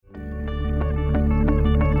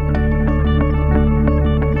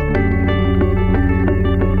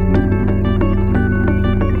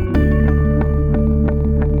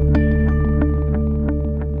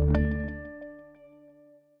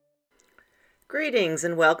Greetings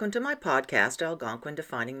and welcome to my podcast, Algonquin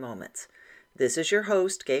Defining Moments. This is your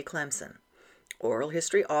host, Gay Clemson, oral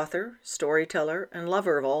history author, storyteller, and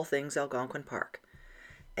lover of all things Algonquin Park.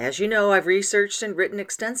 As you know, I've researched and written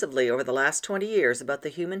extensively over the last 20 years about the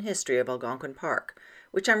human history of Algonquin Park,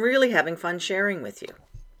 which I'm really having fun sharing with you.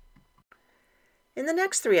 In the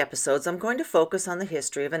next 3 episodes, I'm going to focus on the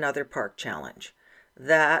history of another park challenge,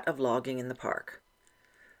 that of logging in the park.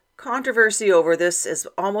 Controversy over this is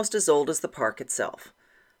almost as old as the park itself.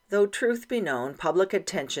 Though truth be known, public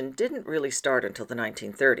attention didn't really start until the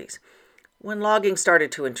 1930s, when logging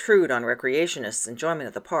started to intrude on recreationists' enjoyment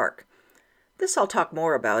of the park. This I'll talk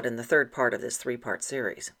more about in the third part of this 3-part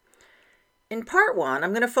series. In part 1,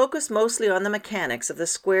 I'm going to focus mostly on the mechanics of the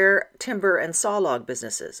square, timber, and saw log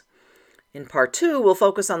businesses. In part 2, we'll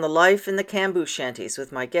focus on the life in the Camboose shanties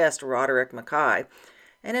with my guest, Roderick Mackay.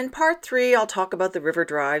 And in part 3, I'll talk about the river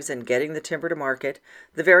drives and getting the timber to market,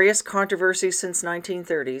 the various controversies since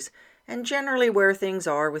 1930s, and generally where things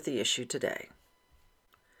are with the issue today.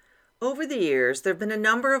 Over the years, there have been a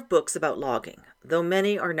number of books about logging, though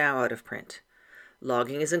many are now out of print.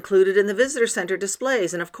 Logging is included in the visitor center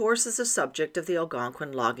displays and of course is a subject of the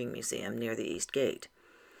Algonquin Logging Museum near the East Gate.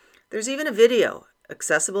 There's even a video,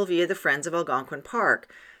 accessible via the Friends of Algonquin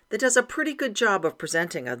Park, that does a pretty good job of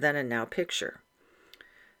presenting a then and now picture.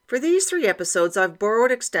 For these 3 episodes, I've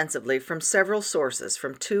borrowed extensively from several sources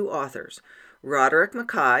from 2 authors, Roderick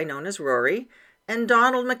Mackay, known as Rory, and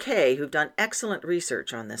Donald McKay, who've done excellent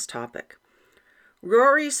research on this topic.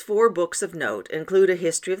 Rory's 4 books of note include A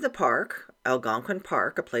History of the Park, Algonquin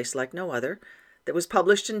Park, A Place Like No Other, that was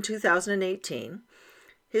published in 2018,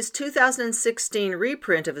 his 2016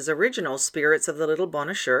 reprint of his original Spirits of the Little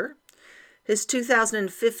Bonnechere, his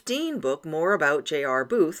 2015 book, More About J.R.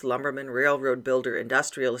 Booth, lumberman, railroad builder,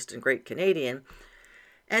 industrialist, and great Canadian,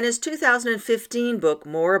 and his 2015 book,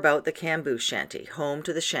 More About the Camboose Shanty, home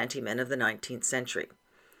to the shantymen of the 19th century.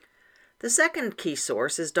 The second key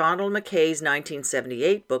source is Donald McKay's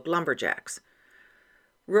 1978 book, Lumberjacks.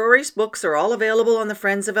 Rory's books are all available on the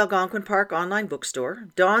Friends of Algonquin Park online bookstore.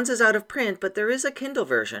 Don's is out of print, but there is a Kindle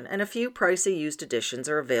version, and a few pricey used editions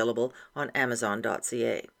are available on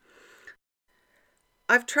Amazon.ca.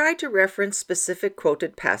 I've tried to reference specific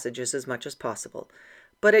quoted passages as much as possible,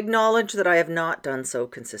 but acknowledge that I have not done so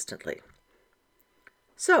consistently.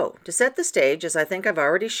 So, to set the stage, as I think I've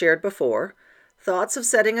already shared before, thoughts of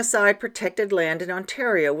setting aside protected land in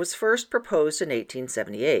Ontario was first proposed in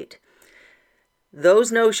 1878.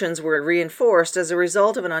 Those notions were reinforced as a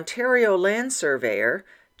result of an Ontario land surveyor,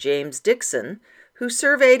 James Dickson, who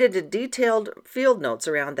surveyed and detailed field notes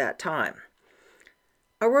around that time.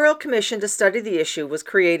 A royal commission to study the issue was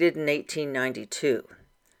created in 1892.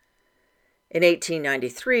 In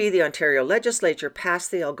 1893, the Ontario legislature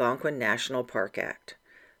passed the Algonquin National Park Act.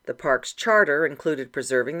 The park's charter included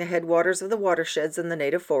preserving the headwaters of the watersheds in the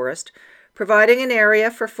native forest, providing an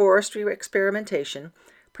area for forestry experimentation,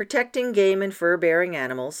 protecting game and fur-bearing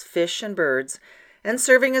animals, fish and birds, and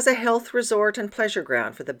serving as a health resort and pleasure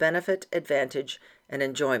ground for the benefit, advantage, and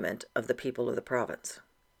enjoyment of the people of the province.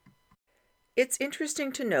 It's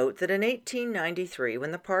interesting to note that in 1893,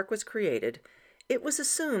 when the park was created, it was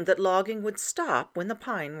assumed that logging would stop when the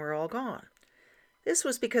pine were all gone. This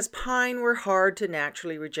was because pine were hard to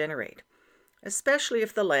naturally regenerate, especially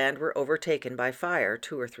if the land were overtaken by fire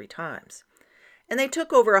 2 or 3 times, and they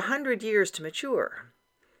took over 100 years to mature.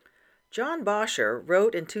 John Bosher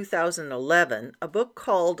wrote in 2011 a book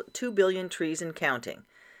called 2 Billion Trees and Counting,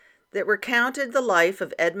 that recounted the life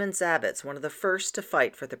of Edmund Zabbets, one of the first to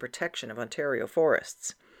fight for the protection of Ontario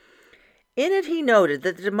forests. In it, he noted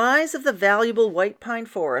that the demise of the valuable white pine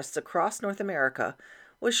forests across North America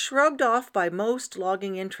was shrugged off by most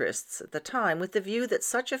logging interests at the time with the view that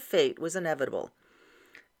such a fate was inevitable.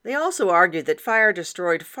 They also argued that fire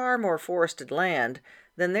destroyed far more forested land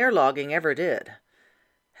than their logging ever did.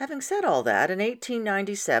 Having said all that, in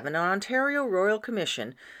 1897, an Ontario Royal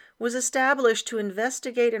Commission was established to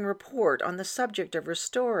investigate and report on the subject of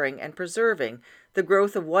restoring and preserving the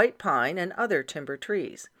growth of white pine and other timber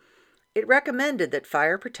trees. It recommended that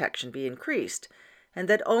fire protection be increased and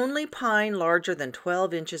that only pine larger than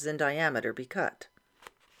 12 inches in diameter be cut.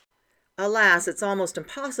 Alas, it's almost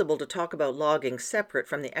impossible to talk about logging separate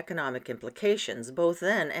from the economic implications both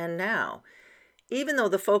then and now, even though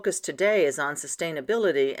the focus today is on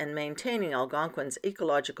sustainability and maintaining Algonquin's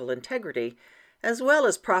ecological integrity, as well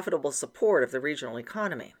as profitable support of the regional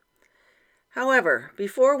economy. However,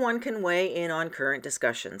 before one can weigh in on current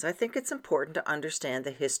discussions, I think it's important to understand the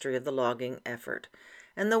history of the logging effort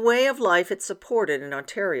and the way of life it supported in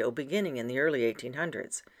Ontario beginning in the early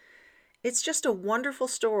 1800s. It's just a wonderful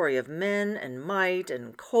story of men and might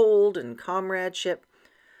and cold and comradeship.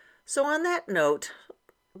 So on that note,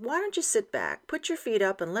 why don't you sit back, put your feet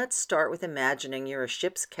up, and let's start with imagining you're a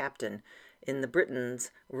ship's captain in the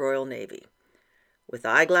Britain's Royal Navy. With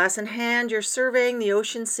eyeglass in hand, you're surveying the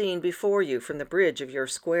ocean scene before you from the bridge of your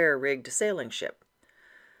square-rigged sailing ship.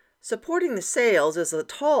 Supporting the sails is a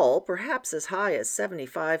tall, perhaps as high as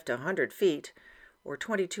 75 to 100 feet, or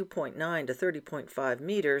 22.9 to 30.5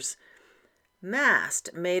 meters,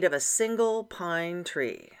 mast made of a single pine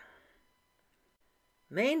tree.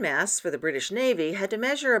 Mainmasts for the British Navy had to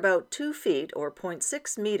measure about 2 feet or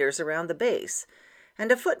 0.6 meters around the base,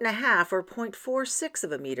 and 1.5 feet or 0.46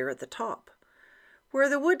 of a meter at the top. Where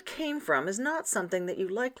the wood came from is not something that you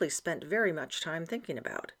likely spent very much time thinking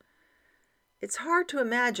about. It's hard to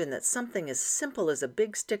imagine that something as simple as a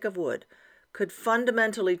big stick of wood could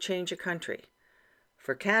fundamentally change a country.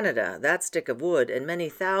 For Canada, that stick of wood and many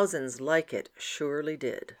thousands like it surely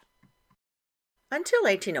did. Until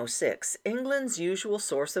 1806, England's usual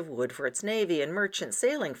source of wood for its navy and merchant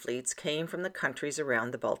sailing fleets came from the countries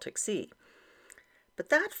around the Baltic Sea. But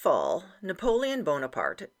that fall, Napoleon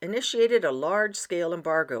Bonaparte initiated a large-scale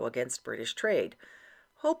embargo against British trade,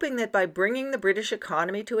 hoping that by bringing the British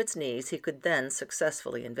economy to its knees, he could then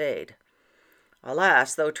successfully invade.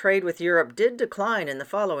 Alas, though trade with Europe did decline in the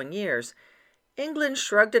following years, England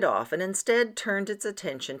shrugged it off and instead turned its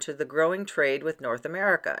attention to the growing trade with North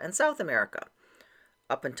America and South America.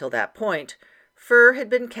 Up until that point, fur had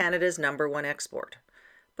been Canada's #1 export.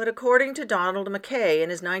 But according to Donald Mackay in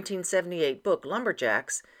his 1978 book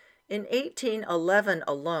Lumberjacks, in 1811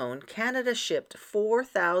 alone, Canada shipped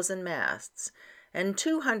 4,000 masts and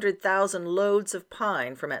 200,000 loads of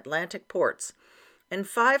pine from Atlantic ports, and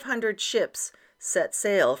 500 ships set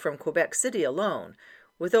sail from Quebec City alone,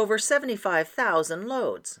 with over 75,000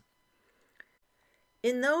 loads.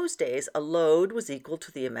 In those days, a load was equal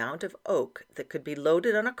to the amount of oak that could be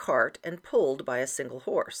loaded on a cart and pulled by a single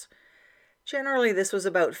horse. Generally, this was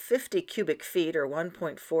about 50 cubic feet or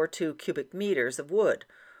 1.42 cubic meters of wood,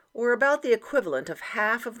 or about the equivalent of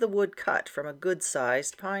half of the wood cut from a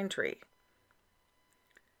good-sized pine tree.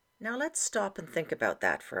 Now let's stop and think about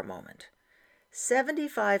that for a moment.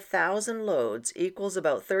 75,000 loads equals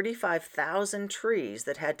about 35,000 trees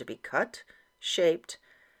that had to be cut, shaped,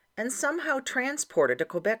 and somehow transported to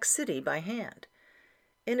Quebec City by hand.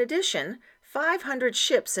 In addition, 500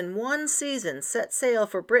 ships in one season set sail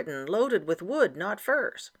for Britain loaded with wood, not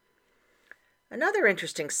furs. Another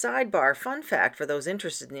interesting sidebar fun fact for those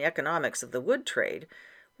interested in the economics of the wood trade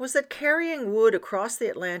was that carrying wood across the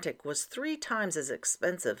Atlantic was 3 times as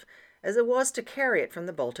expensive as it was to carry it from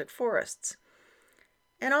the Baltic forests.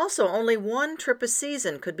 And also, only 1 trip a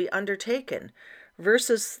season could be undertaken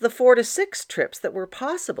versus the 4 to 6 trips that were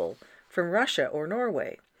possible from Russia or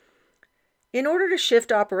Norway. In order to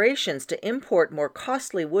shift operations to import more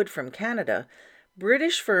costly wood from Canada,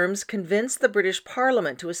 British firms convinced the British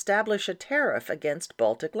Parliament to establish a tariff against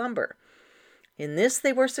Baltic lumber. In this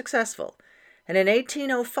they were successful, and in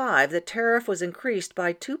 1805 the tariff was increased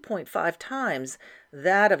by 2.5 times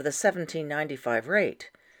that of the 1795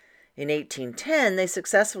 rate. In 1810, they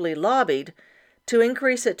successfully lobbied to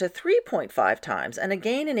increase it to 3.5 times, and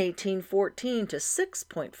again in 1814 to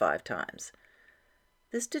 6.5 times.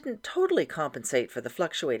 This didn't totally compensate for the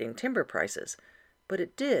fluctuating timber prices, but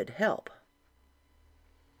it did help.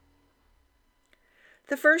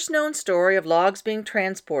 The first known story of logs being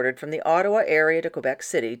transported from the Ottawa area to Quebec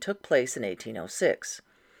City took place in 1806.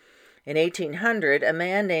 In 1800, a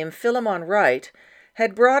man named Philemon Wright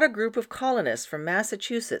had brought a group of colonists from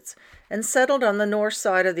Massachusetts and settled on the north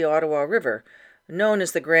side of the Ottawa River, known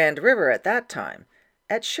as the Grand River at that time,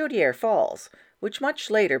 at Chaudière Falls, which much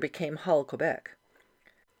later became Hull, Quebec.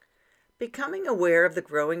 Becoming aware of the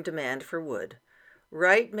growing demand for wood,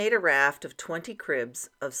 Wright made a raft of 20 cribs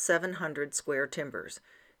of 700 square timbers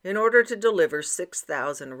in order to deliver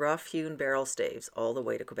 6,000 rough-hewn barrel staves all the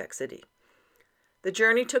way to Quebec City. The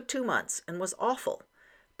journey took 2 months and was awful,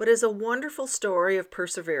 but is a wonderful story of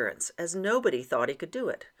perseverance, as nobody thought he could do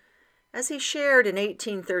it. As he shared in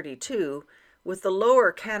 1832 with the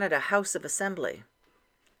Lower Canada House of Assembly.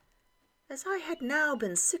 As I had now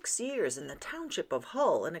been 6 years in the township of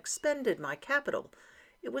Hull and expended my capital,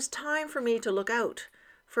 it was time for me to look out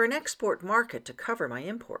for an export market to cover my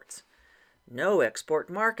imports. No export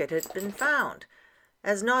market had been found,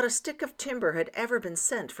 as not a stick of timber had ever been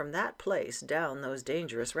sent from that place down those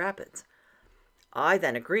dangerous rapids. I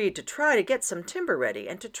then agreed to try to get some timber ready,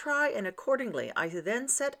 and accordingly I then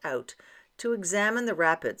set out to examine the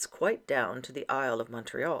rapids quite down to the Isle of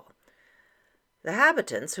Montreal. The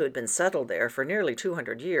habitants, who had been settled there for nearly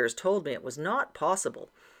 200 years, told me it was not possible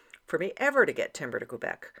for me ever to get timber to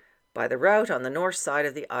Quebec by the route on the north side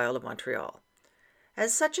of the Isle of Montreal,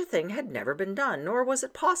 as such a thing had never been done, nor was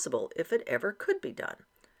it possible if it ever could be done.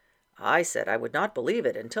 I said I would not believe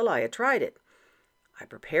it until I had tried it. I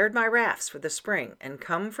prepared my rafts for the spring and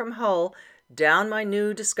come from Hull down my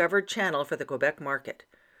new discovered channel for the Quebec market.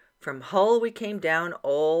 From Hull we came down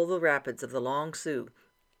all the rapids of the Long Sault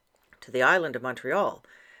to the island of Montreal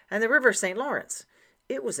and the river St. Lawrence.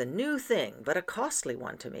 It was a new thing, but a costly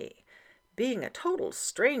one to me. Being a total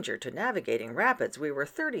stranger to navigating rapids, we were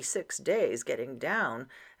 36 days getting down,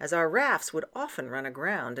 as our rafts would often run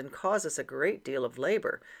aground and cause us a great deal of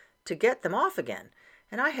labor to get them off again,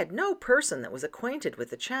 and I had no person that was acquainted with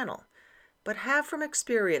the channel, but have from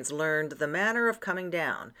experience learned the manner of coming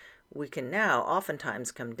down. We can now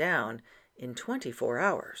oftentimes come down in 24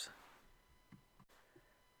 hours.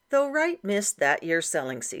 Though Wright missed that year's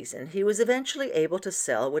selling season, he was eventually able to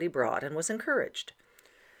sell what he brought and was encouraged.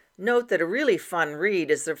 Note that a really fun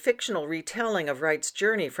read is the fictional retelling of Wright's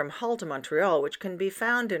journey from Hull to Montreal, which can be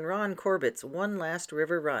found in Ron Corbett's One Last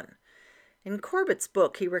River Run. In Corbett's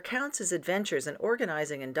book, he recounts his adventures in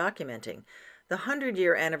organizing and documenting the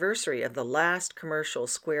 100-year anniversary of the last commercial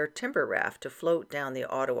square timber raft to float down the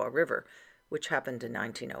Ottawa River, which happened in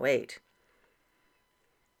 1908.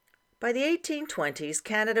 By the 1820s,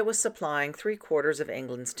 Canada was supplying 3/4 of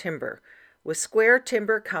England's timber, with square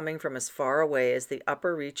timber coming from as far away as the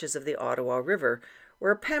upper reaches of the Ottawa River,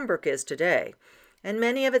 where Pembroke is today, and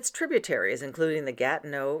many of its tributaries, including the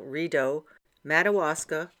Gatineau, Rideau,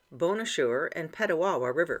 Madawaska, Bonnechure, and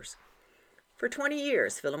Petawawa rivers. For 20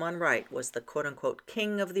 years, Philemon Wright was the quote-unquote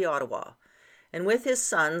king of the Ottawa, and with his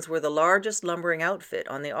sons were the largest lumbering outfit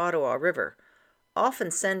on the Ottawa River,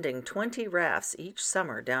 often sending 20 rafts each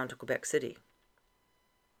summer down to Quebec City.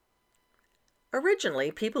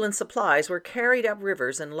 Originally, people and supplies were carried up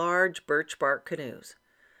rivers in large birch bark canoes.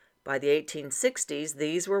 By the 1860s,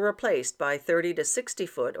 these were replaced by 30 to 60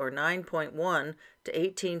 foot or 9.1 to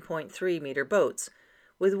 18.3 meter boats,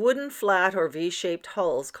 with wooden flat or V-shaped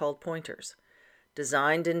hulls called pointers.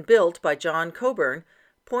 Designed and built by John Coburn,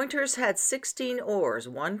 pointers had 16 oars,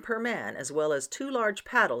 one per man, as well as 2 large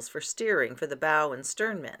paddles for steering for the bow and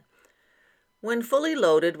stern men. When fully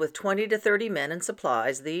loaded with 20 to 30 men and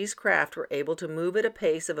supplies, these craft were able to move at a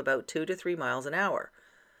pace of about 2 to 3 miles an hour.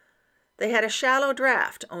 They had a shallow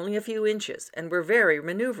draft, only a few inches, and were very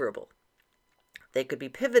maneuverable. They could be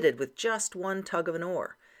pivoted with just one tug of an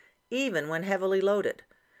oar, even when heavily loaded,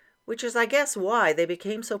 which is, I guess, why they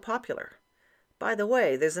became so popular. By the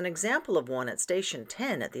way, there's an example of one at Station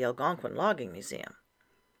 10 at the Algonquin Logging Museum.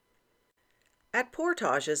 At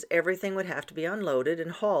portages, everything would have to be unloaded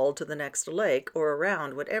and hauled to the next lake or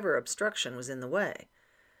around whatever obstruction was in the way.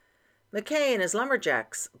 McKay, in his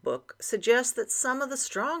Lumberjacks book, suggests that some of the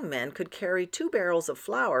strong men could carry 2 barrels of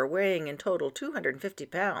flour weighing in total 250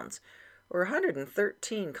 pounds, or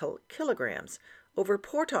 113 kilograms, over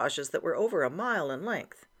portages that were over a mile in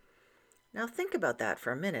length. Now think about that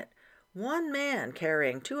for a minute. One man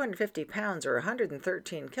carrying 250 pounds or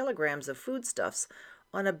 113 kilograms of foodstuffs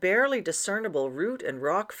on a barely discernible root and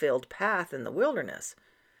rock-filled path in the wilderness.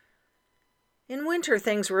 In winter,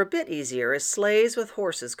 things were a bit easier, as sleighs with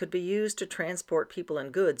horses could be used to transport people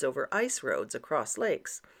and goods over ice roads across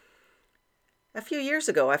lakes. A few years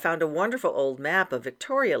ago, I found a wonderful old map of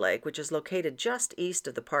Victoria Lake, which is located just east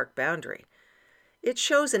of the park boundary. It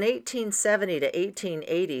shows an 1870 to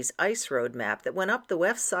 1880s ice road map that went up the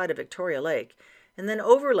west side of Victoria Lake and then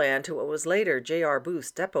overland to what was later J.R.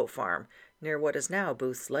 Booth's depot farm, near what is now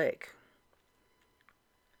Booth's Lake.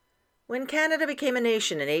 When Canada became a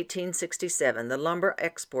nation in 1867, the lumber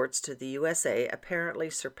exports to the USA apparently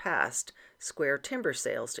surpassed square timber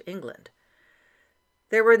sales to England.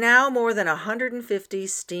 There were now more than 150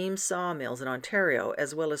 steam sawmills in Ontario,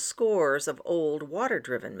 as well as scores of old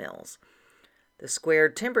water-driven mills. The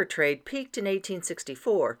squared timber trade peaked in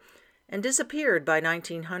 1864 and disappeared by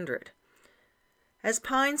 1900. As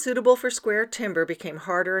pine suitable for square timber became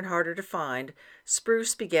harder and harder to find,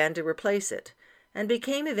 spruce began to replace it, and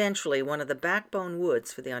became eventually one of the backbone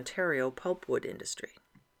woods for the Ontario pulpwood industry.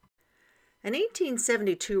 An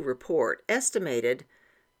 1872 report estimated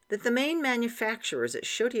that the main manufacturers at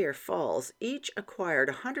Chaudière Falls each acquired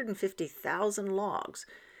 150,000 logs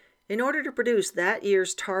in order to produce that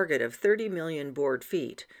year's target of 30 million board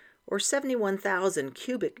feet, or 71,000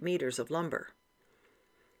 cubic meters of lumber.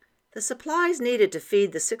 The supplies needed to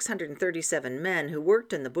feed the 637 men who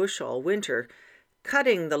worked in the bush all winter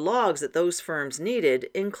cutting the logs that those firms needed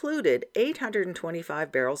included 825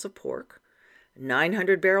 barrels of pork,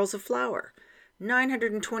 900 barrels of flour,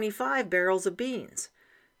 925 barrels of beans,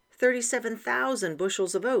 37,000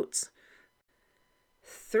 bushels of oats,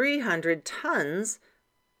 300 tons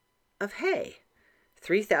of hay,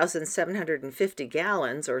 3,750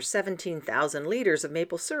 gallons or 17,000 liters of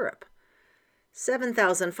maple syrup,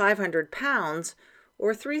 7,500 pounds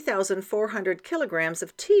or 3,400 kilograms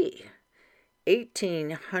of tea,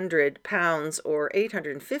 1,800 pounds or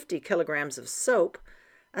 850 kilograms of soap,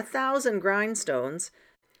 1,000 grindstones,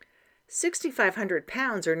 6,500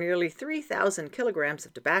 pounds or nearly 3,000 kilograms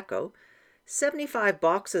of tobacco, 75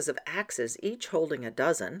 boxes of axes, each holding a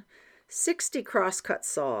dozen, 60 crosscut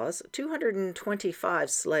saws, 225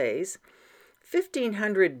 sleighs,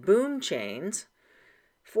 1,500 boom chains,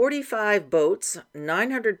 45 boats,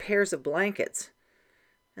 900 pairs of blankets,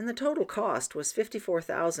 and the total cost was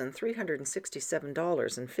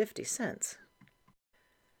 $54,367.50.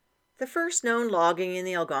 The first known logging in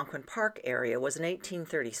the Algonquin Park area was in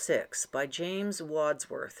 1836 by James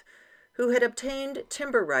Wadsworth, who had obtained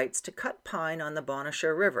timber rights to cut pine on the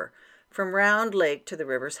Bonnechere River from Round Lake to the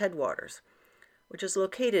river's headwaters, which is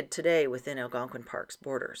located today within Algonquin Park's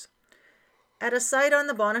borders. At a site on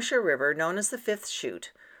the Bonnechere River known as the Fifth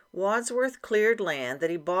Chute, Wadsworth cleared land that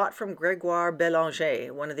he bought from Gregoire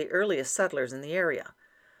Bélanger, one of the earliest settlers in the area.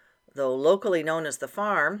 Though locally known as the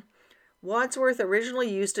farm, Wadsworth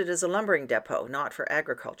originally used it as a lumbering depot, not for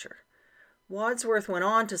agriculture. Wadsworth went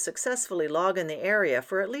on to successfully log in the area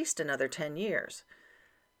for at least another 10 years.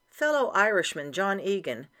 Fellow Irishman John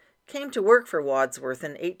Egan came to work for Wadsworth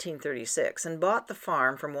in 1836 and bought the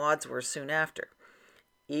farm from Wadsworth soon after.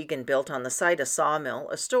 Egan built on the site a sawmill,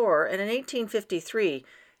 a store, and in 1853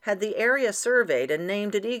 had the area surveyed and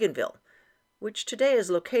named it Eganville, which today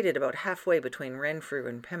is located about halfway between Renfrew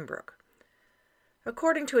and Pembroke.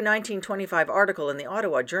 According to a 1925 article in the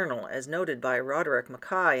Ottawa Journal, as noted by Roderick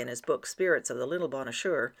Mackay in his book Spirits of the Little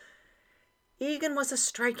Bonnechere, Egan was a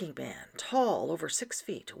striking man, tall, over 6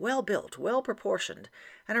 feet, well-built, well-proportioned,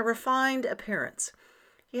 and a refined appearance.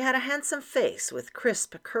 He had a handsome face with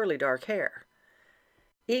crisp, curly dark hair.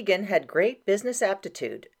 Egan had great business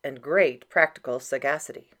aptitude and great practical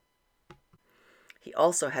sagacity. He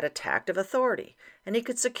also had a tact of authority, and he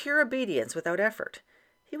could secure obedience without effort.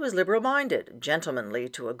 He was liberal-minded, gentlemanly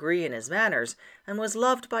to a degree in his manners, and was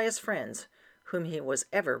loved by his friends, whom he was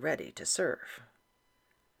ever ready to serve.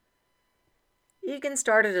 Egan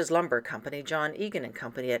started his lumber company, John Egan and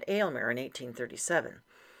Company, at Aylmer in 1837,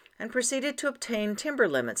 and proceeded to obtain timber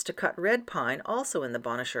limits to cut red pine also in the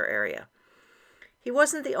Bonnechere area. He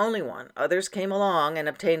wasn't the only one. Others came along and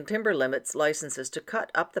obtained timber limits licenses to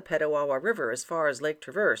cut up the Petawawa River as far as Lake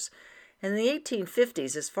Traverse, and in the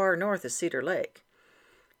 1850s as far north as Cedar Lake.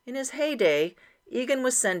 In his heyday, Egan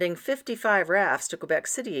was sending 55 rafts to Quebec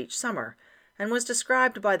City each summer, and was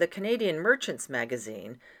described by the Canadian Merchants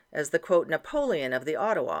magazine as the, quote, Napoleon of the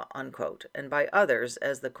Ottawa, unquote, and by others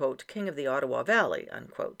as the, quote, King of the Ottawa Valley,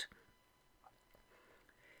 unquote.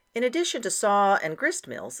 In addition to saw and grist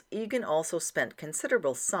mills, Egan also spent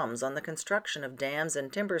considerable sums on the construction of dams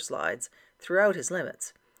and timber slides throughout his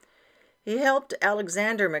limits. He helped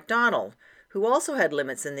Alexander MacDonald, who also had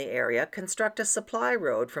limits in the area, construct a supply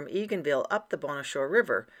road from Eganville up the Bonnechere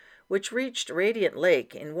River, which reached Radiant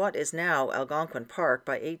Lake in what is now Algonquin Park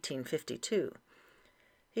by 1852.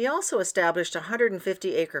 He also established a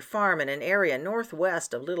 150-acre farm in an area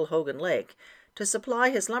northwest of Little Hogan Lake to supply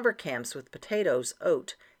his lumber camps with potatoes,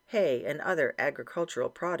 oat, hay, and other agricultural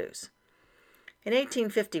produce. In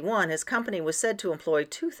 1851, his company was said to employ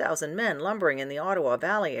 2,000 men lumbering in the Ottawa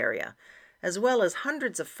Valley area, as well as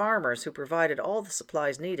hundreds of farmers who provided all the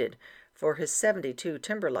supplies needed for his 72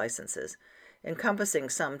 timber licenses, encompassing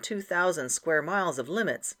some 2,000 square miles of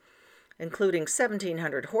limits, including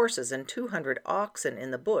 1,700 horses and 200 oxen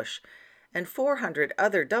in the bush, and 400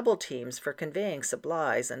 other double teams for conveying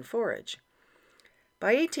supplies and forage.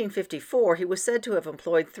 By 1854, he was said to have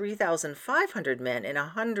employed 3,500 men in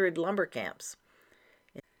 100 lumber camps.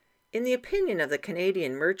 In the opinion of the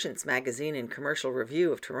Canadian Merchants magazine and Commercial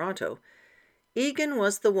Review of Toronto, Egan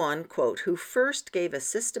was the one, quote, who first gave a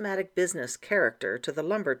systematic business character to the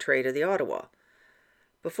lumber trade of the Ottawa.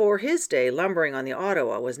 Before his day, lumbering on the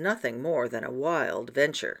Ottawa was nothing more than a wild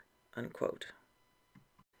venture, unquote.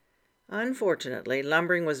 Unfortunately,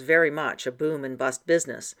 lumbering was very much a boom-and-bust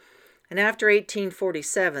business, and after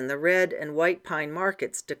 1847 the red and white pine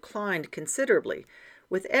markets declined considerably,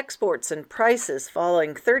 with exports and prices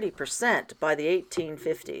falling 30% by the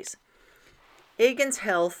 1850s. Egan's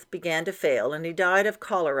health began to fail, and he died of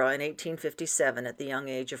cholera in 1857 at the young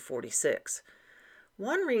age of 46.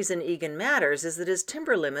 One reason Egan matters is that his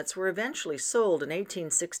timber limits were eventually sold in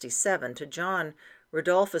 1867 to John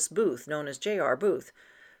Rodolphus Booth, known as J.R. Booth,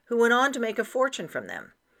 who went on to make a fortune from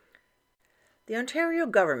them. The Ontario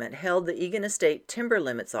government held the Egan Estate Timber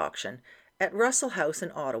Limits Auction at Russell House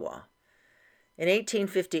in Ottawa. In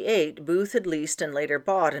 1858, Booth had leased and later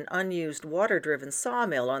bought an unused water-driven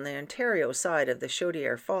sawmill on the Ontario side of the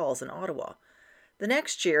Chaudière Falls in Ottawa. The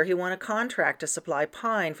next year, he won a contract to supply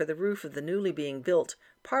pine for the roof of the newly being built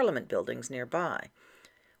Parliament buildings nearby.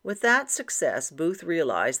 With that success, Booth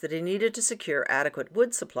realized that he needed to secure adequate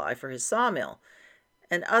wood supply for his sawmill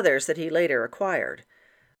and others that he later acquired.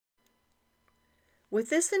 With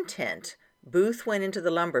this intent, Booth went into the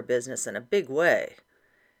lumber business in a big way.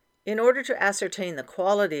 In order to ascertain the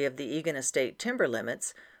quality of the Egan Estate timber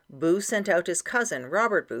limits, Booth sent out his cousin,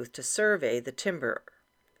 Robert Booth, to survey the timber.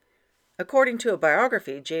 According to a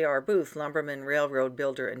biography, J.R. Booth, lumberman, railroad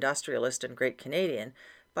builder, industrialist, and great Canadian,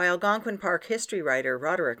 by Algonquin Park history writer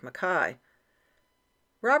Roderick Mackay,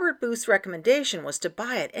 Robert Booth's recommendation was to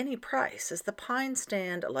buy at any price, as the pines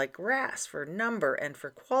stand like grass for number and for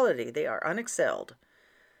quality they are unexcelled.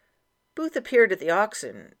 Booth appeared at the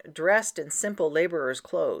auction, dressed in simple laborer's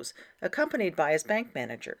clothes, accompanied by his bank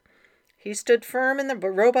manager. He stood firm in the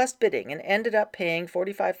robust bidding and ended up paying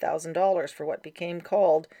 $45,000 for what became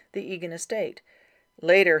called the Egan Estate.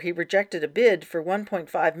 Later, he rejected a bid for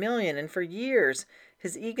 $1.5 million, and for years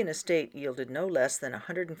his Egan Estate yielded no less than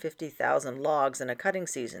 150,000 logs in a cutting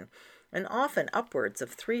season, and often upwards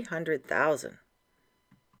of 300,000.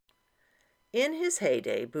 In his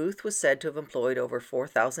heyday, Booth was said to have employed over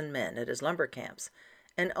 4,000 men at his lumber camps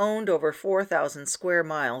and owned over 4,000 square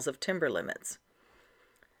miles of timber limits.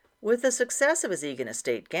 With the success of his Egan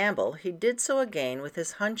Estate gamble, he did so again with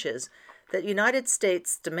his hunches that United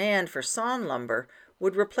States demand for sawn lumber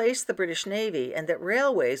would replace the British Navy and that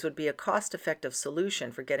railways would be a cost-effective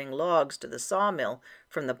solution for getting logs to the sawmill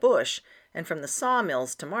from the bush and from the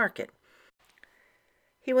sawmills to market.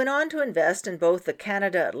 He went on to invest in both the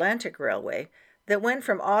Canada Atlantic Railway that went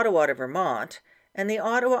from Ottawa to Vermont and the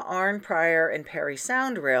Ottawa, Arnprior, and Parry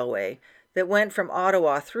Sound Railway that went from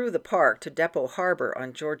Ottawa through the park to Depot Harbor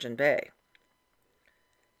on Georgian Bay.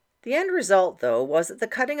 The end result, though, was that the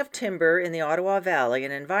cutting of timber in the Ottawa Valley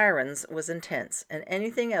and environs was intense, and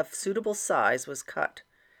anything of suitable size was cut.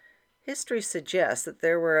 History suggests that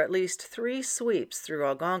there were at least 3 sweeps through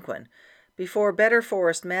Algonquin before better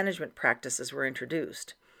forest management practices were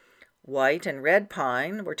introduced. White and red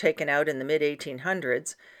pine were taken out in the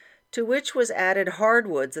mid-1800s, to which was added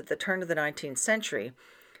hardwoods at the turn of the 19th century,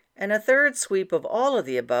 and a third sweep of all of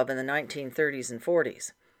the above in the 1930s and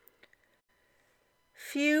 40s.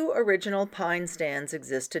 Few original pine stands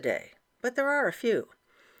exist today, but there are a few.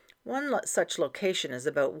 One such location is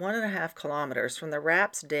about 1.5 kilometers from the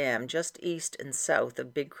Raps Dam just east and south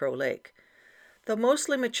of Big Crow Lake. Though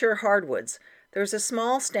mostly mature hardwoods, there is a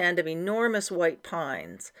small stand of enormous white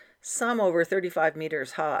pines, some over 35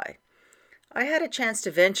 meters high. I had a chance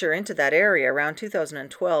to venture into that area around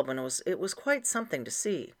 2012 and it was quite something to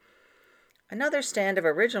see. Another stand of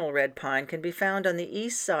original red pine can be found on the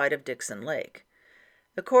east side of Dixon Lake.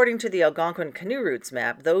 According to the Algonquin Canoe Routes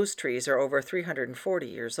map, those trees are over 340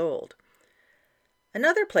 years old.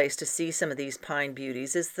 Another place to see some of these pine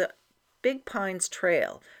beauties is the Big Pines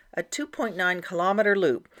Trail, a 2.9-kilometer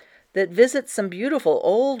loop that visits some beautiful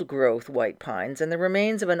old-growth white pines and the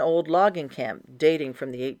remains of an old logging camp dating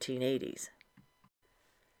from the 1880s.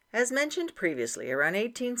 As mentioned previously, around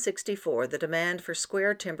 1864, the demand for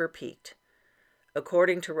square timber peaked.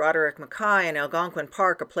 According to Roderick Mackay in Algonquin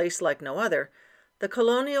Park, a place like no other, the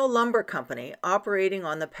Colonial Lumber Company, operating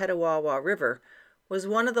on the Petawawa River, was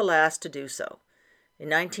one of the last to do so. In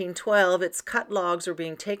 1912, its cut logs were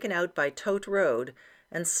being taken out by Tote Road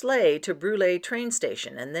and sleigh to Brule train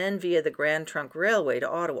station, and then via the Grand Trunk Railway to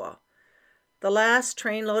Ottawa. The last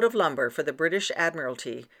trainload of lumber for the British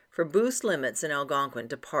Admiralty for Booth's limits in Algonquin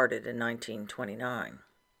departed in 1929.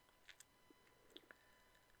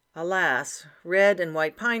 Alas, red and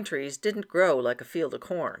white pine trees didn't grow like a field of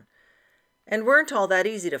corn, and weren't all that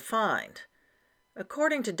easy to find.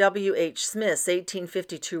 According to W. H. Smith's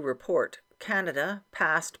 1852 report, Canada,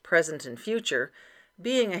 Past, Present, and Future,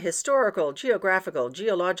 being a historical, geographical,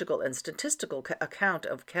 geological, and statistical account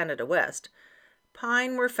of Canada West,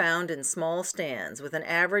 pine were found in small stands with an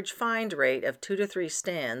average find rate of 2 to 3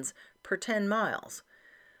 stands per 10 miles.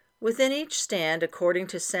 Within each stand, according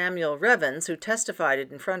to Samuel Revens, who testified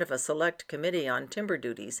in front of a select committee on timber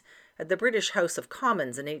duties at the British House of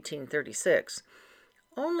Commons in 1836,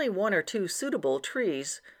 only 1 or 2 suitable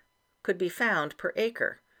trees could be found per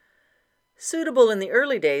acre. Suitable in the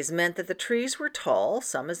early days meant that the trees were tall,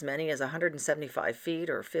 some as many as 175 feet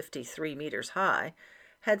or 53 meters high,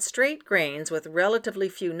 had straight grains with relatively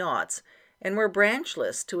few knots, and were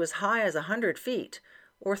branchless to as high as 100 feet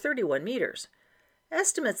or 31 meters.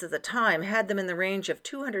 Estimates at the time had them in the range of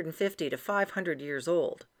 250 to 500 years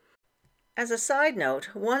old. As a side note,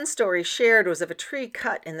 one story shared was of a tree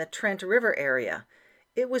cut in the Trent River area.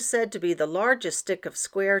 It was said to be the largest stick of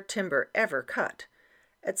square timber ever cut.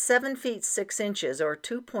 At 7 feet 6 inches or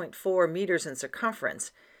 2.4 meters in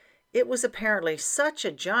circumference, it was apparently such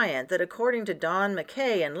a giant that, according to Don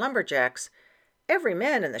McKay and Lumberjacks, every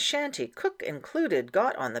man in the shanty, cook included,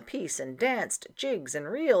 got on the piece and danced jigs and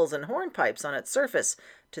reels and hornpipes on its surface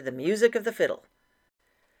to the music of the fiddle.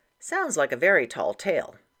 Sounds like a very tall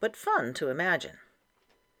tale, but fun to imagine.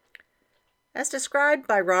 As described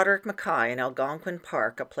by Roderick Mackay in Algonquin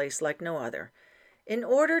Park, a place like no other, in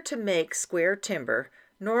order to make square timber,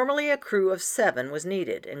 normally a crew of 7 was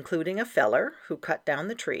needed, including a feller who cut down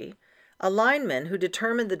the tree, a lineman who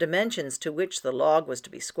determined the dimensions to which the log was to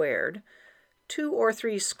be squared, 2 or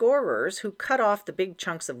 3 scorers who cut off the big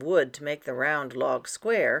chunks of wood to make the round log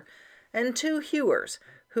square, and 2 hewers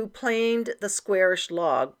who planed the squarish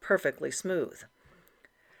log perfectly smooth.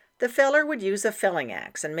 The feller would use a felling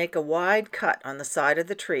axe and make a wide cut on the side of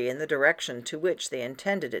the tree in the direction to which they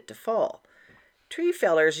intended it to fall. Tree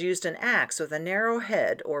fellers used an axe with a narrow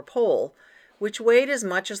head or pole, which weighed as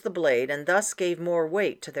much as the blade and thus gave more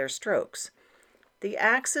weight to their strokes. The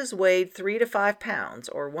axes weighed 3 to 5 pounds,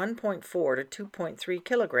 or 1.4 to 2.3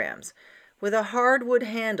 kilograms, with a hardwood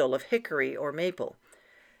handle of hickory or maple.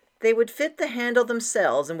 They would fit the handle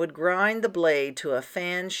themselves and would grind the blade to a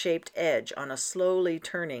fan-shaped edge on a slowly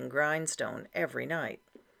turning grindstone every night.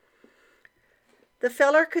 The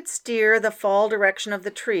feller could steer the fall direction of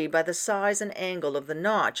the tree by the size and angle of the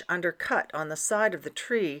notch undercut on the side of the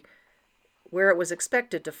tree where it was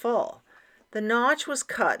expected to fall. The notch was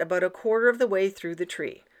cut about a quarter of the way through the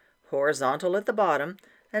tree, horizontal at the bottom,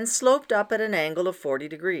 and sloped up at an angle of 40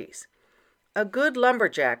 degrees. A good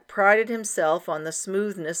lumberjack prided himself on the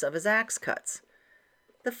smoothness of his axe cuts.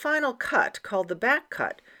 The final cut, called the back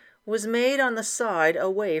cut, was made on the side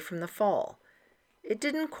away from the fall. It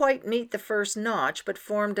didn't quite meet the first notch, but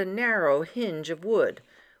formed a narrow hinge of wood,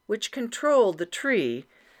 which controlled the tree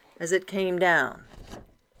as it came down.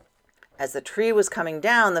 As the tree was coming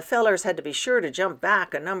down, the fellers had to be sure to jump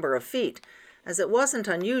back a number of feet, as it wasn't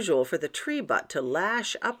unusual for the tree butt to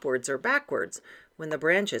lash upwards or backwards when the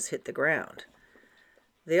branches hit the ground.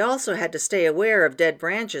 They also had to stay aware of dead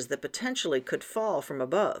branches that potentially could fall from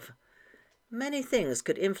above. Many things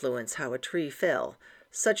could influence how a tree fell,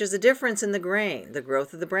 such as a difference in the grain, the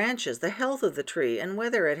growth of the branches, the health of the tree, and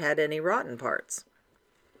whether it had any rotten parts.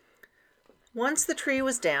 Once the tree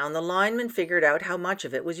was down, the lineman figured out how much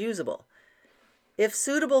of it was usable. If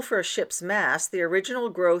suitable for a ship's mast, the original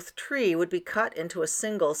growth tree would be cut into a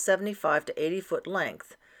single 75 to 80 foot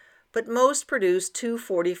length, but most produced 2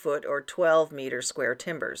 40-foot or 12-meter square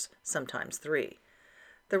timbers, sometimes 3.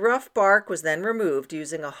 The rough bark was then removed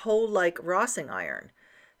using a hoe-like rossing iron.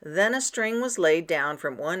 Then a string was laid down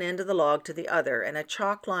from one end of the log to the other and a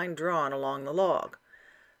chalk line drawn along the log.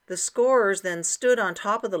 The scorers then stood on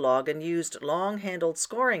top of the log and used long-handled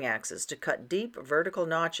scoring axes to cut deep vertical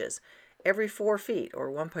notches every 4 feet or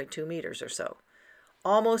 1.2 meters or so,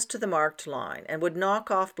 almost to the marked line, and would knock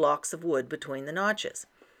off blocks of wood between the notches.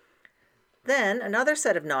 Then another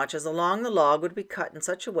set of notches along the log would be cut in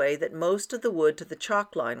such a way that most of the wood to the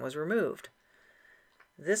chalk line was removed.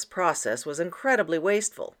 This process was incredibly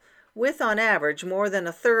wasteful, with on average more than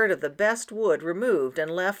a third of the best wood removed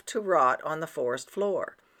and left to rot on the forest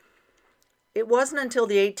floor. It wasn't until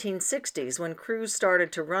the 1860s, when crews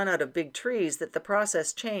started to run out of big trees, that the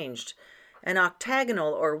process changed, and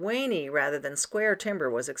octagonal or waney rather than square timber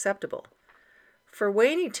was acceptable. For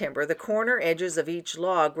waney timber, the corner edges of each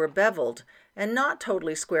log were beveled and not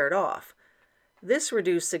totally squared off. This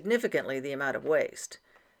reduced significantly the amount of waste.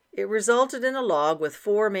 It resulted in a log with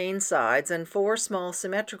 4 main sides and 4 small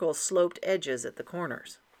symmetrical sloped edges at the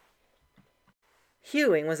corners.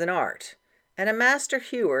 Hewing was an art, and a master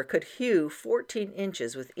hewer could hew 14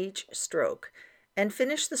 inches with each stroke and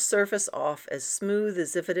finish the surface off as smooth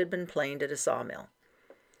as if it had been planed at a sawmill.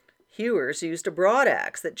 Hewers used a broad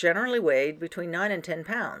axe that generally weighed between 9 and 10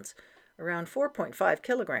 pounds, around 4.5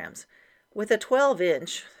 kilograms, with a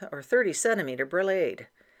 12-inch or 30-centimeter blade.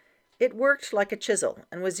 It worked like a chisel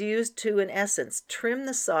and was used to, in essence, trim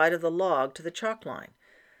the side of the log to the chalk line.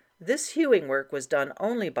 This hewing work was done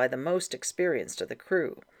only by the most experienced of the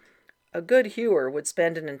crew. A good hewer would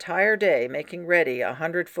spend an entire day making ready a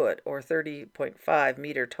 100-foot or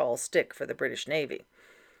 30.5-meter tall stick for the British Navy.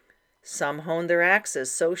 Some honed their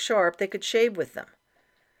axes so sharp they could shave with them.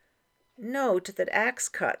 Note that axe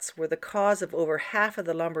cuts were the cause of over half of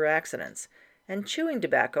the lumber accidents, and chewing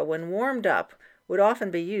tobacco, when warmed up, would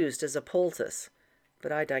often be used as a poultice.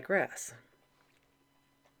 But I digress.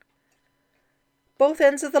 Both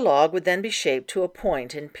ends of the log would then be shaped to a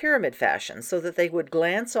point in pyramid fashion so that they would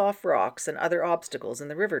glance off rocks and other obstacles in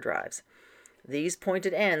the river drives. These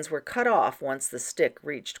pointed ends were cut off once the stick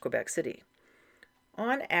reached Quebec City.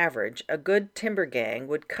 On average, a good timber gang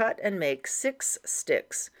would cut and make 6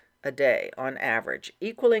 sticks a day on average,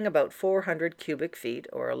 equaling about 400 cubic feet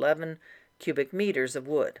or 11 cubic meters of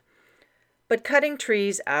wood. But cutting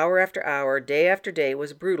trees hour after hour, day after day,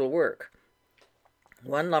 was brutal work.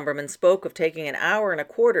 One lumberman spoke of taking an hour and a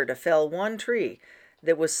quarter to fell one tree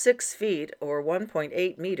that was 6 feet or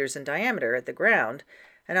 1.8 meters in diameter at the ground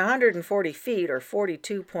and 140 feet or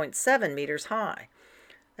 42.7 meters high.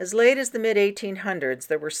 As late as the mid-1800s,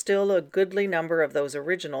 there were still a goodly number of those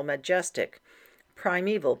original majestic,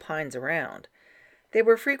 primeval pines around. They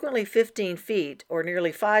were frequently 15 feet or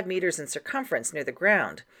nearly 5 meters in circumference near the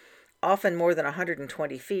ground, often more than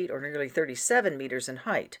 120 feet or nearly 37 meters in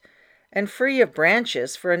height, and free of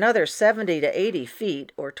branches for another 70 to 80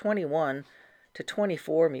 feet or 21 to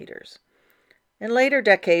 24 meters. In later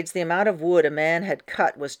decades, the amount of wood a man had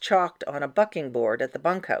cut was chalked on a bucking board at the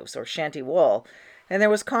bunkhouse or shanty wall, and there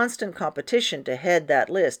was constant competition to head that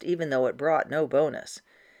list, even though it brought no bonus.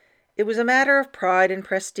 It was a matter of pride and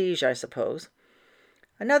prestige, I suppose.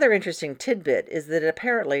 Another interesting tidbit is that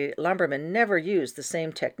apparently lumbermen never used the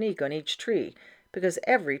same technique on each tree, because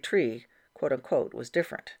every tree, quote-unquote, was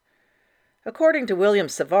different. According to William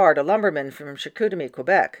Savard, a lumberman from Chicoutimi,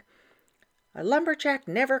 Quebec, a lumberjack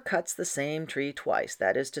never cuts the same tree twice,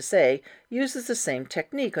 that is to say, uses the same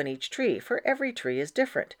technique on each tree, for every tree is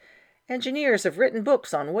different. Engineers have written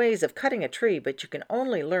books on ways of cutting a tree, but you can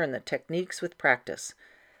only learn the techniques with practice.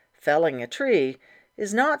 Felling a tree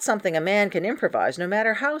is not something a man can improvise, no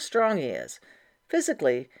matter how strong he is.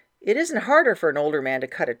 Physically, it isn't harder for an older man to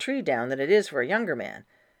cut a tree down than it is for a younger man.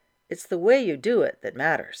 It's the way you do it that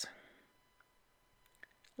matters.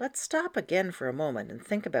 Let's stop again for a moment and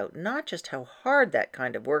think about not just how hard that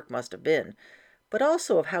kind of work must have been, but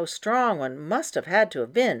also of how strong one must have had to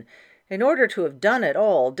have been in order to have done it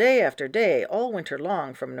all, day after day, all winter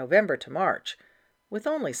long from November to March, with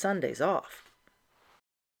only Sundays off.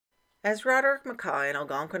 As Roderick Mackay in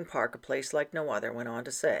Algonquin Park, a place like no other, went on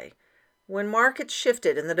to say, when markets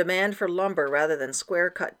shifted and the demand for lumber rather than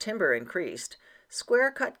square-cut timber increased,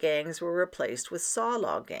 square-cut gangs were replaced with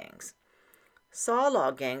saw-log gangs.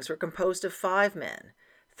 Saw-log gangs were composed of 5 men.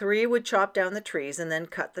 3 would chop down the trees and then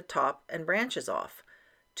cut the top and branches off.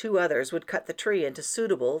 2 others would cut the tree into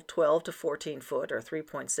suitable 12 to 14 foot or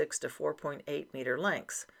 3.6 to 4.8 meter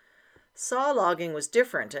lengths. Saw logging was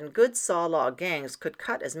different, and good saw log gangs could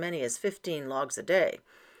cut as many as 15 logs a day.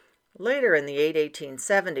 Later in the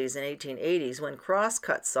 1870s and 1880s, when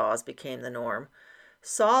cross-cut saws became the norm,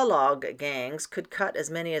 saw log gangs could cut as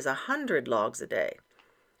many as 100 logs a day.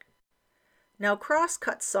 Now,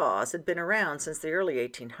 cross-cut saws had been around since the early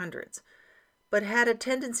 1800s, but had a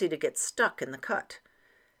tendency to get stuck in the cut.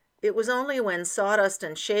 It was only when sawdust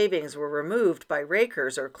and shavings were removed by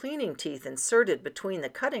rakers or cleaning teeth inserted between the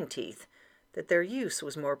cutting teeth that their use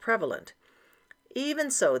was more prevalent.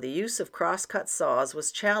 Even so, the use of cross-cut saws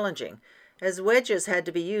was challenging, as wedges had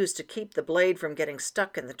to be used to keep the blade from getting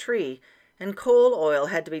stuck in the tree, and coal oil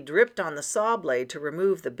had to be dripped on the saw blade to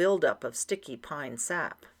remove the buildup of sticky pine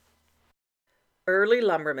sap. Early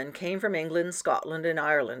lumbermen came from England, Scotland, and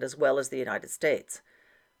Ireland, as well as the United States.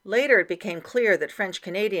 Later, it became clear that French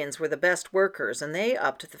Canadians were the best workers, and they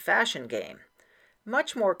upped the fashion game.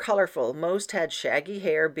 Much more colorful, most had shaggy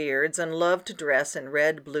hair, beards, and loved to dress in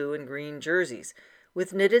red, blue, and green jerseys,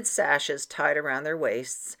 with knitted sashes tied around their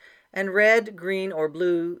waists, and red, green, or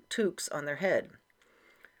blue toques on their head.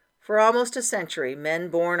 For almost a century, men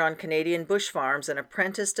born on Canadian bush farms and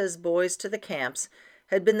apprenticed as boys to the camps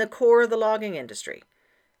had been the core of the logging industry.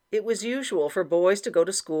 It was usual for boys to go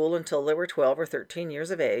to school until they were 12 or 13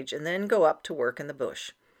 years of age and then go up to work in the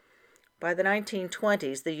bush. By the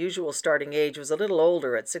 1920s, the usual starting age was a little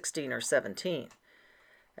older at 16 or 17.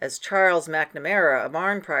 As Charles McNamara, a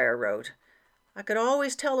barn crier, wrote, "I could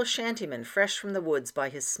always tell a shantyman fresh from the woods by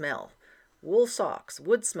his smell. Wool socks,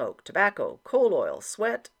 wood smoke, tobacco, coal oil,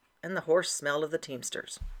 sweat, and the horse smell of the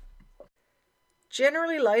teamsters."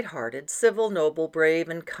 Generally light-hearted, civil, noble, brave,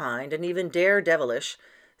 and kind, and even daredevilish,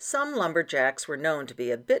 some lumberjacks were known to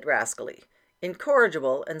be a bit rascally,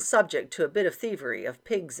 incorrigible, and subject to a bit of thievery of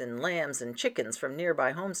pigs and lambs and chickens from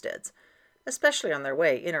nearby homesteads, especially on their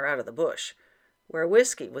way in or out of the bush, where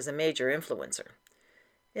whiskey was a major influencer.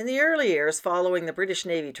 In the early years following the British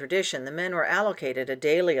Navy tradition, the men were allocated a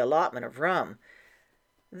daily allotment of rum.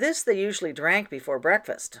 This they usually drank before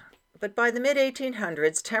breakfast. But by the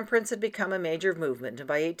mid-1800s, temperance had become a major movement, and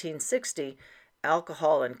by 1860,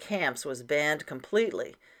 alcohol in camps was banned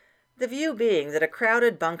completely. The view being that a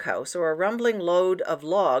crowded bunkhouse or a rumbling load of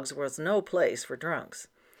logs was no place for drunks.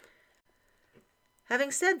 Having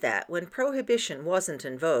said that, when prohibition wasn't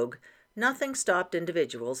in vogue, nothing stopped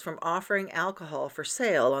individuals from offering alcohol for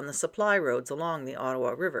sale on the supply roads along the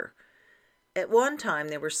Ottawa River. At one time,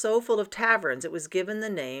 they were so full of taverns it was given the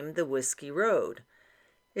name the Whiskey Road.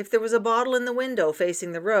 If there was a bottle in the window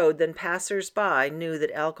facing the road, then passers-by knew that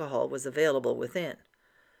alcohol was available within.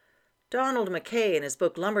 Donald Mackay, in his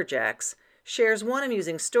book Lumberjacks, shares one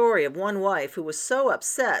amusing story of one wife who was so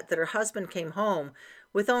upset that her husband came home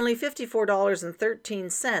with only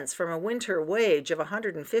 $54.13 from a winter wage of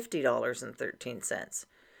 $150.13.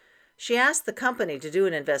 She asked the company to do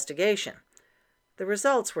an investigation. The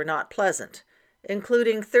results were not pleasant,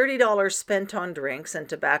 including $30 spent on drinks and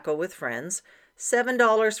tobacco with friends,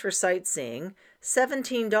 $7 for sightseeing,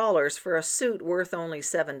 $17 for a suit worth only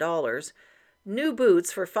 $7, new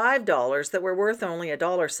boots for $5 that were worth only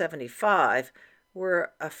 $1.75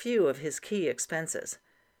 were a few of his key expenses.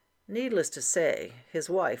 Needless to say, his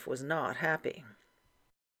wife was not happy.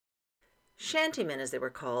 Shantymen, as they were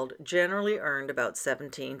called, generally earned about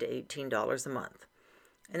 $17 to $18 a month.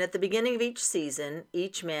 And at the beginning of each season,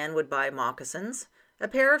 each man would buy moccasins, a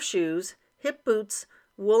pair of shoes, hip boots,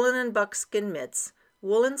 woolen and buckskin mitts,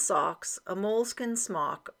 woolen socks, a moleskin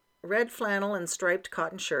smock, red flannel and striped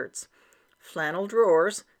cotton shirts, flannel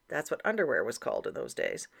drawers, that's what underwear was called in those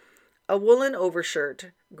days, a woolen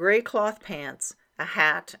overshirt, gray cloth pants, a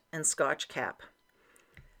hat, and Scotch cap.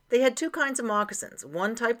 They had two kinds of moccasins.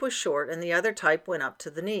 One type was short and the other type went up to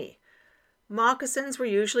the knee. Moccasins were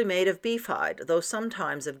usually made of beef hide, though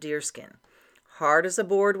sometimes of deerskin. Hard as a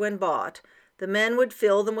board when bought, the men would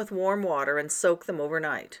fill them with warm water and soak them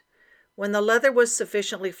overnight. When the leather was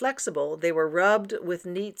sufficiently flexible, they were rubbed with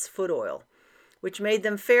neat's foot oil, which made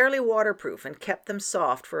them fairly waterproof and kept them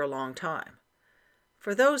soft for a long time.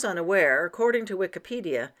 For those unaware, according to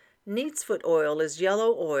Wikipedia, neat's foot oil is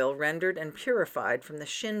yellow oil rendered and purified from the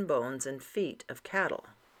shin bones and feet of cattle.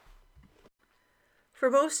 For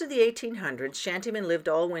most of the 1800s, shantymen lived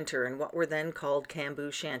all winter in what were then called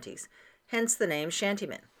camboose shanties, hence the name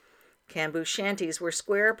shantymen. Camboose shanties were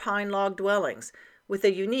square pine log dwellings with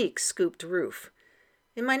a unique scooped roof.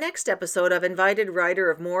 In my next episode, I've invited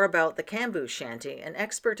writer of more about the camboose shanty, an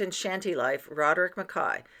expert in shanty life, Roderick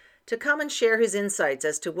Mackay, to come and share his insights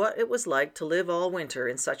as to what it was like to live all winter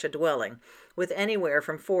in such a dwelling, with anywhere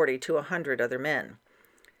from 40 to 100 other men.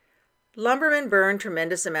 Lumbermen burned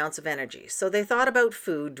tremendous amounts of energy, so they thought about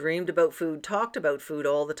food, dreamed about food, talked about food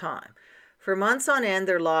all the time. For months on end,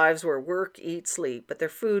 their lives were work, eat, sleep, but their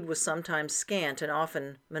food was sometimes scant and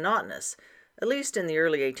often monotonous, at least in the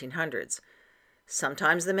early 1800s.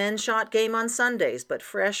 Sometimes the men shot game on Sundays, but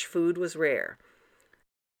fresh food was rare.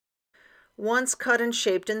 Once cut and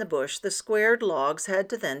shaped in the bush, the squared logs had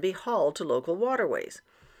to then be hauled to local waterways.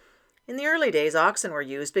 In the early days, oxen were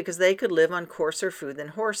used because they could live on coarser food than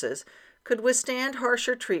horses, could withstand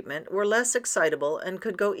harsher treatment, were less excitable, and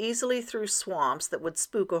could go easily through swamps that would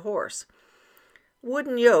spook a horse.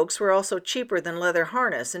 Wooden yokes were also cheaper than leather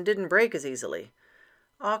harness and didn't break as easily.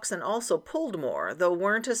 Oxen also pulled more, though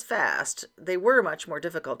weren't as fast. They were much more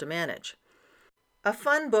difficult to manage. A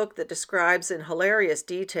fun book that describes in hilarious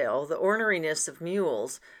detail the orneriness of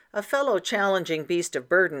mules, a fellow challenging beast of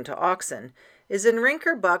burden to oxen, is in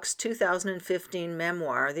Rinker Buck's 2015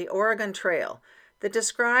 memoir, The Oregon Trail, that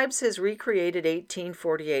describes his recreated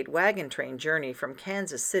 1848 wagon train journey from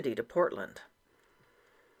Kansas City to Portland.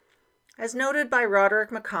 As noted by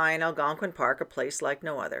Roderick Mackay in Algonquin Park, a place like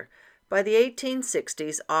no other, by the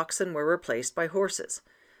 1860s, oxen were replaced by horses.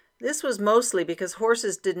 This was mostly because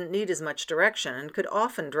horses didn't need as much direction and could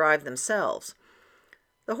often drive themselves.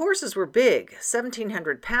 The horses were big,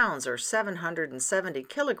 1,700 pounds or 770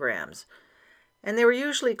 kilograms, and they were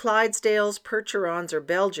usually Clydesdales, Percherons, or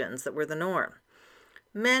Belgians that were the norm.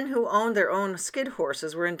 Men who owned their own skid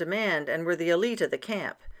horses were in demand and were the elite of the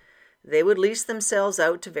camp. They would lease themselves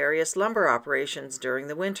out to various lumber operations during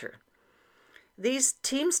the winter. These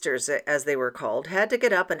teamsters, as they were called, had to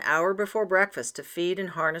get up an hour before breakfast to feed and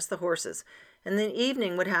harness the horses, and in the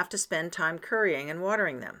evening would have to spend time currying and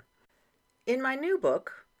watering them. In my new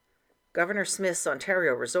book, Governor Smith's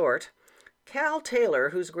Ontario Resort, Cal Taylor,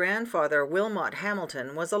 whose grandfather, Wilmot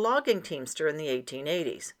Hamilton, was a logging teamster in the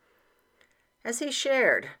 1880s. As he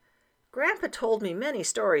shared, Grandpa told me many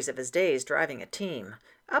stories of his days driving a team,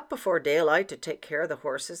 up before daylight to take care of the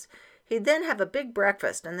horses. He'd then have a big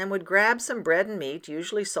breakfast and then would grab some bread and meat,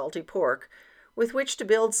 usually salty pork, with which to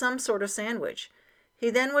build some sort of sandwich. He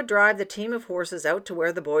then would drive the team of horses out to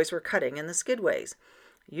where the boys were cutting in the skidways.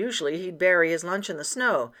 Usually he'd bury his lunch in the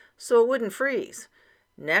snow, so it wouldn't freeze.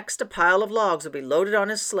 Next, a pile of logs would be loaded on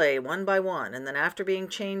his sleigh one by one, and then after being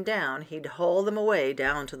chained down, he'd haul them away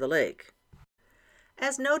down to the lake.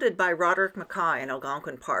 As noted by Roderick Mackay in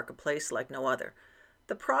Algonquin Park, a place like no other,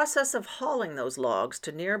 the process of hauling those logs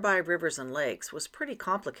to nearby rivers and lakes was pretty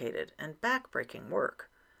complicated and backbreaking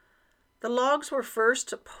work. The logs were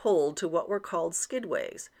first pulled to what were called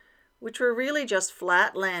skidways, which were really just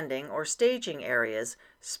flat landing or staging areas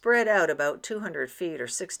spread out about 200 feet or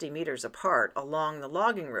 60 meters apart along the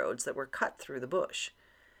logging roads that were cut through the bush.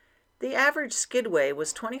 The average skidway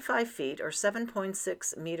was 25 feet or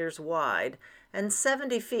 7.6 meters wide and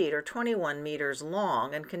 70 feet or 21 meters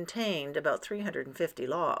long and contained about 350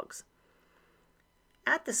 logs.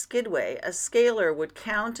 At the skidway, a scaler would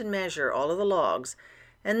count and measure all of the logs,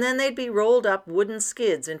 and then they'd be rolled up wooden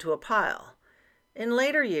skids into a pile. In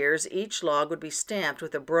later years, each log would be stamped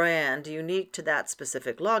with a brand unique to that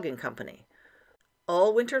specific logging company.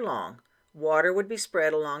 All winter long, water would be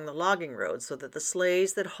spread along the logging roads so that the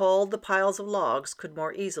sleighs that hauled the piles of logs could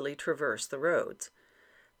more easily traverse the roads.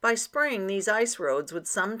 By spring, these ice roads would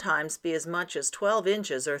sometimes be as much as 12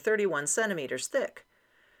 inches or 31 centimeters thick.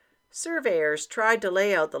 Surveyors tried to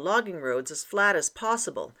lay out the logging roads as flat as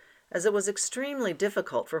possible, as it was extremely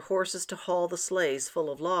difficult for horses to haul the sleighs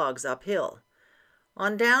full of logs uphill.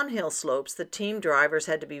 On downhill slopes, the team drivers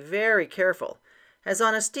had to be very careful, as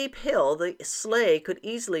on a steep hill, the sleigh could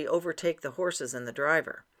easily overtake the horses and the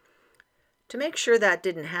driver. To make sure that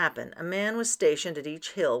didn't happen, a man was stationed at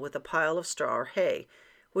each hill with a pile of straw or hay,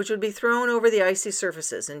 which would be thrown over the icy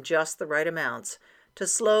surfaces in just the right amounts to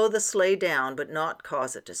slow the sleigh down but not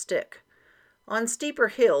cause it to stick. On steeper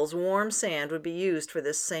hills, warm sand would be used for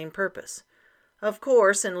this same purpose. Of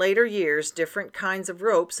course, in later years, different kinds of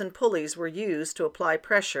ropes and pulleys were used to apply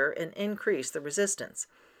pressure and increase the resistance.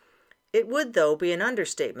 It would, though, be an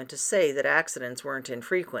understatement to say that accidents weren't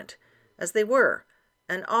infrequent, as they were,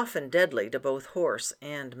 and often deadly to both horse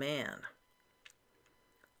and man.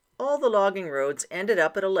 All the logging roads ended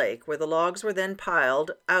up at a lake where the logs were then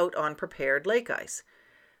piled out on prepared lake ice.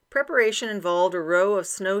 Preparation involved a row of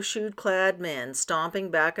snowshoe-clad men stomping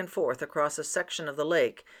back and forth across a section of the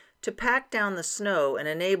lake to pack down the snow and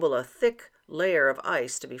enable a thick layer of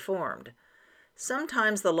ice to be formed.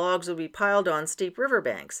 Sometimes the logs would be piled on steep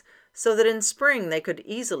riverbanks, so that in spring they could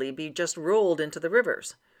easily be just rolled into the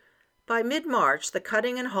rivers. By mid-March, the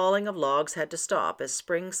cutting and hauling of logs had to stop as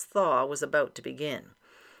spring's thaw was about to begin,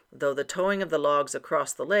 though the towing of the logs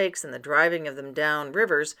across the lakes and the driving of them down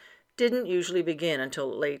rivers didn't usually begin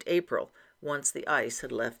until late April, once the ice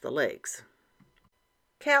had left the lakes.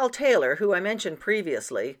 Cal Taylor, who I mentioned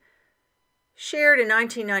previously, shared in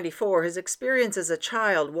 1994 his experience as a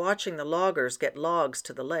child watching the loggers get logs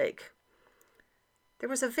to the lake. There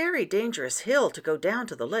was a very dangerous hill to go down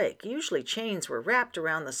to the lake. Usually chains were wrapped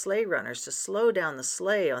around the sleigh runners to slow down the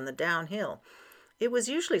sleigh on the downhill. It was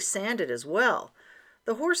usually sanded as well.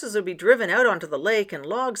 The horses would be driven out onto the lake and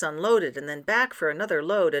logs unloaded and then back for another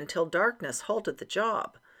load until darkness halted the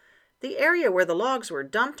job. The area where the logs were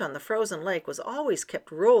dumped on the frozen lake was always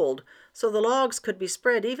kept rolled so the logs could be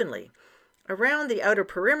spread evenly. Around the outer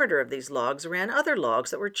perimeter of these logs ran other logs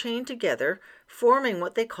that were chained together, forming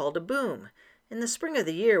what they called a boom. In the spring of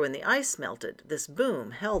the year when the ice melted, this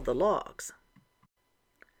boom held the logs.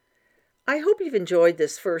 I hope you've enjoyed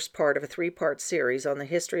this first part of a 3-part series on the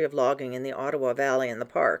history of logging in the Ottawa Valley and the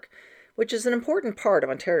Park, which is an important part of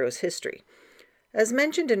Ontario's history. As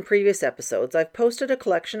mentioned in previous episodes, I've posted a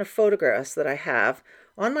collection of photographs that I have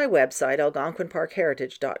on my website,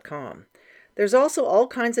 algonquinparkheritage.com. There's also all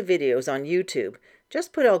kinds of videos on YouTube.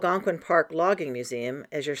 Just put Algonquin Park Logging Museum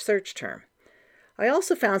as your search term. I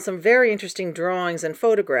also found some very interesting drawings and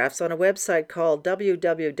photographs on a website called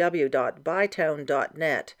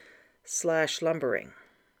www.bytown.net/lumbering.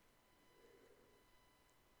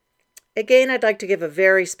 Again, I'd like to give a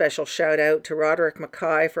very special shout out to Roderick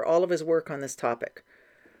Mackay for all of his work on this topic.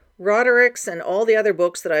 Roderick's and all the other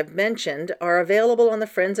books that I've mentioned are available on the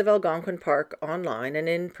Friends of Algonquin Park online and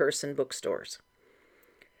in-person bookstores.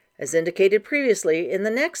 As indicated previously, in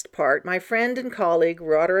the next part, my friend and colleague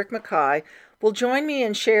Roderick Mackay will join me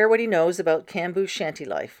and share what he knows about Camboose shanty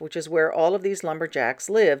life, which is where all of these lumberjacks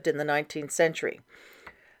lived in the 19th century.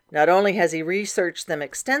 Not only has he researched them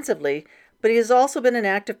extensively, but he has also been an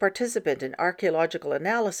active participant in archaeological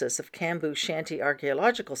analysis of Camboose shanty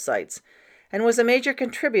archaeological sites, and was a major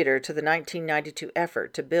contributor to the 1992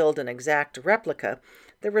 effort to build an exact replica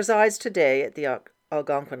that resides today at the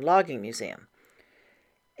Algonquin Logging Museum.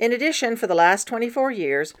 In addition, for the last 24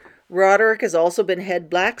 years, Roderick has also been head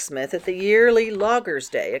blacksmith at the yearly Loggers'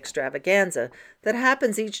 Day extravaganza that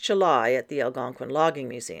happens each July at the Algonquin Logging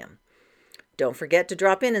Museum. Don't forget to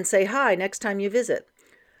drop in and say hi next time you visit.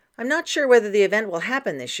 I'm not sure whether the event will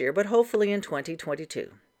happen this year, but hopefully in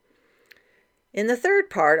 2022. In the third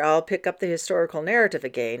part, I'll pick up the historical narrative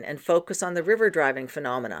again and focus on the river driving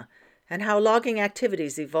phenomena and how logging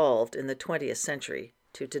activities evolved in the 20th century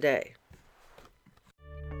to today.